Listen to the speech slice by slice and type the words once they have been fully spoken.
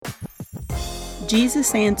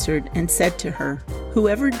Jesus answered and said to her,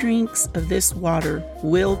 "Whoever drinks of this water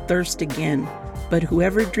will thirst again, but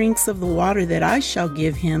whoever drinks of the water that I shall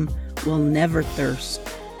give him will never thirst.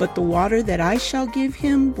 But the water that I shall give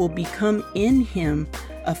him will become in him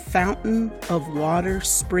a fountain of water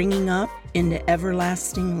springing up into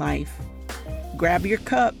everlasting life." Grab your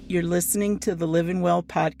cup. You're listening to the Living Well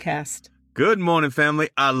podcast. Good morning, family.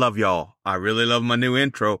 I love y'all. I really love my new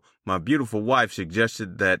intro. My beautiful wife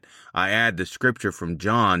suggested that I add the scripture from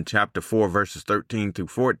John chapter 4, verses 13 through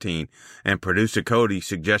 14, and producer Cody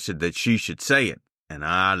suggested that she should say it, and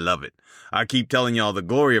I love it. I keep telling y'all the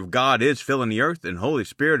glory of God is filling the earth, and Holy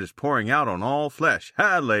Spirit is pouring out on all flesh.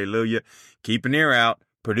 Hallelujah. Keep an ear out.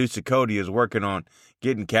 Producer Cody is working on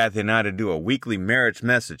getting Kathy and I to do a weekly marriage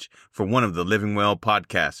message for one of the Living Well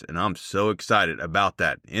podcasts, and I'm so excited about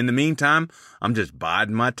that. In the meantime, I'm just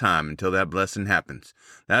biding my time until that blessing happens.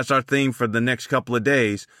 That's our theme for the next couple of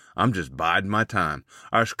days. I'm just biding my time.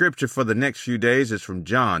 Our scripture for the next few days is from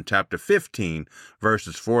John chapter 15,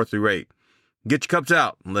 verses 4 through 8. Get your cups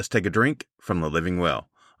out and let's take a drink from the Living Well.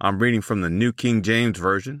 I'm reading from the New King James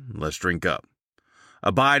Version. Let's drink up.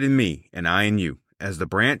 Abide in me, and I in you. As the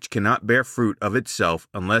branch cannot bear fruit of itself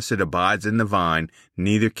unless it abides in the vine,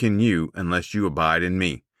 neither can you unless you abide in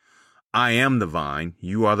me. I am the vine,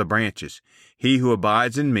 you are the branches. He who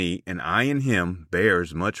abides in me, and I in him,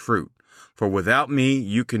 bears much fruit. For without me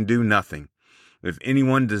you can do nothing. If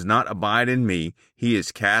anyone does not abide in me, he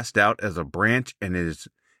is cast out as a branch and is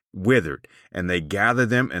withered, and they gather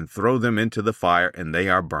them and throw them into the fire, and they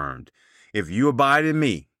are burned. If you abide in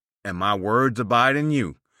me, and my words abide in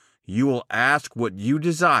you, you will ask what you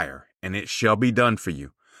desire, and it shall be done for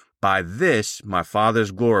you. By this my Father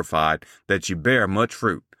is glorified, that you bear much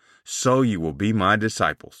fruit. So you will be my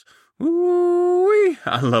disciples. Ooh-wee.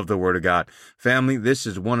 I love the Word of God. Family, this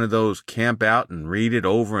is one of those camp out and read it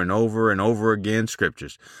over and over and over again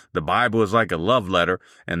scriptures. The Bible is like a love letter,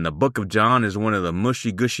 and the book of John is one of the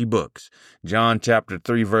mushy-gushy books. John chapter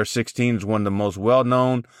 3, verse 16 is one of the most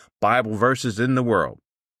well-known Bible verses in the world.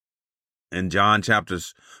 And John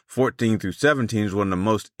chapters 14 through 17 is one of the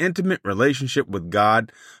most intimate relationship with God,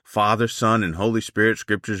 Father, Son, and Holy Spirit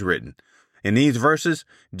scriptures written. In these verses,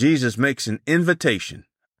 Jesus makes an invitation.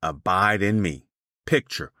 Abide in me.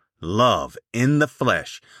 Picture love in the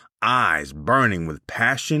flesh, eyes burning with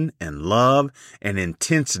passion and love and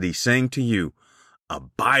intensity saying to you,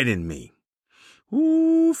 abide in me.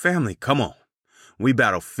 Ooh, family, come on. We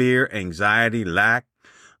battle fear, anxiety, lack,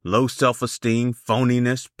 low self-esteem,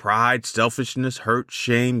 phoniness, pride, selfishness, hurt,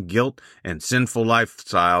 shame, guilt, and sinful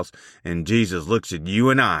lifestyles. And Jesus looks at you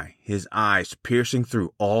and I, his eyes piercing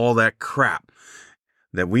through all that crap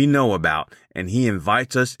that we know about, and he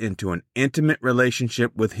invites us into an intimate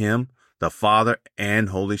relationship with him, the Father and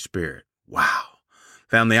Holy Spirit. Wow.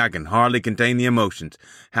 Family, I can hardly contain the emotions.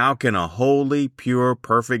 How can a holy, pure,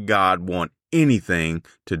 perfect God want anything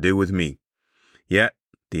to do with me? Yet,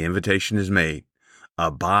 the invitation is made.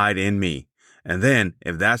 Abide in me. And then,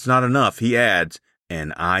 if that's not enough, he adds,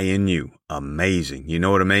 and I in you. Amazing. You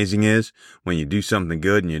know what amazing is? When you do something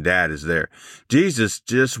good and your dad is there. Jesus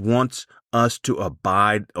just wants to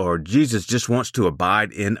abide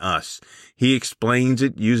in us. He explains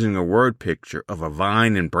it using a word picture of a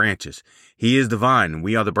vine and branches. He is the vine and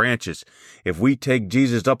we are the branches. If we take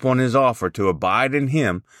Jesus up on his offer to abide in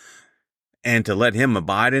him and to let him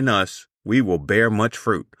abide in us, we will bear much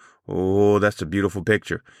fruit. Oh, that's a beautiful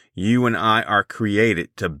picture. You and I are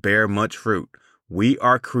created to bear much fruit. We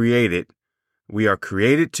are created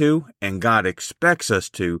to, and God expects us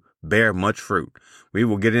to bear much fruit. We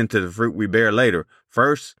will get into the fruit we bear later.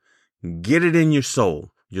 First, get it in your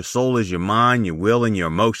soul. Your soul is your mind, your will, and your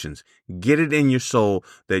emotions. Get it in your soul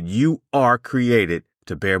that you are created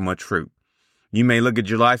to bear much fruit. You may look at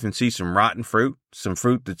your life and see some rotten fruit, some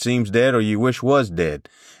fruit that seems dead or you wish was dead.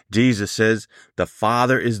 Jesus says the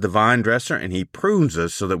Father is the vine dresser and he prunes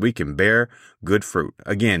us so that we can bear good fruit.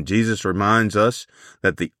 Again, Jesus reminds us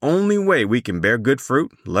that the only way we can bear good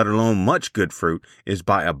fruit, let alone much good fruit, is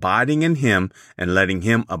by abiding in him and letting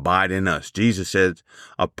him abide in us. Jesus says,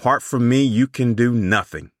 apart from me, you can do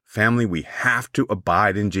nothing. Family, we have to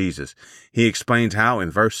abide in Jesus. He explains how in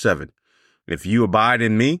verse 7. If you abide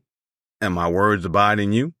in me, and my words abide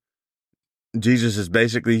in you. Jesus is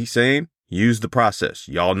basically saying, use the process.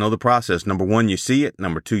 Y'all know the process. Number 1, you see it.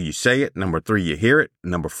 Number 2, you say it. Number 3, you hear it.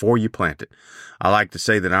 Number 4, you plant it. I like to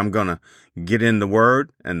say that I'm going to get in the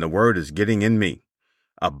Word, and the Word is getting in me.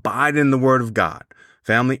 Abide in the Word of God.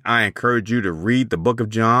 Family, I encourage you to read the book of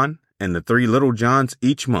John and the 3 little Johns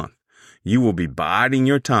each month. You will be biding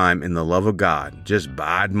your time in the love of God. Just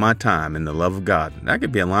bide my time in the love of God. That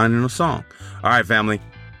could be a line in a song. All right, family.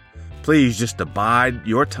 Please just abide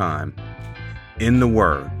your time in the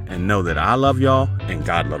Word and know that I love y'all and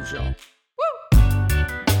God loves y'all.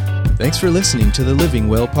 Thanks for listening to the Living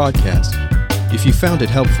Well podcast. If you found it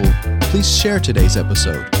helpful, please share today's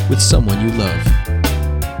episode with someone you love.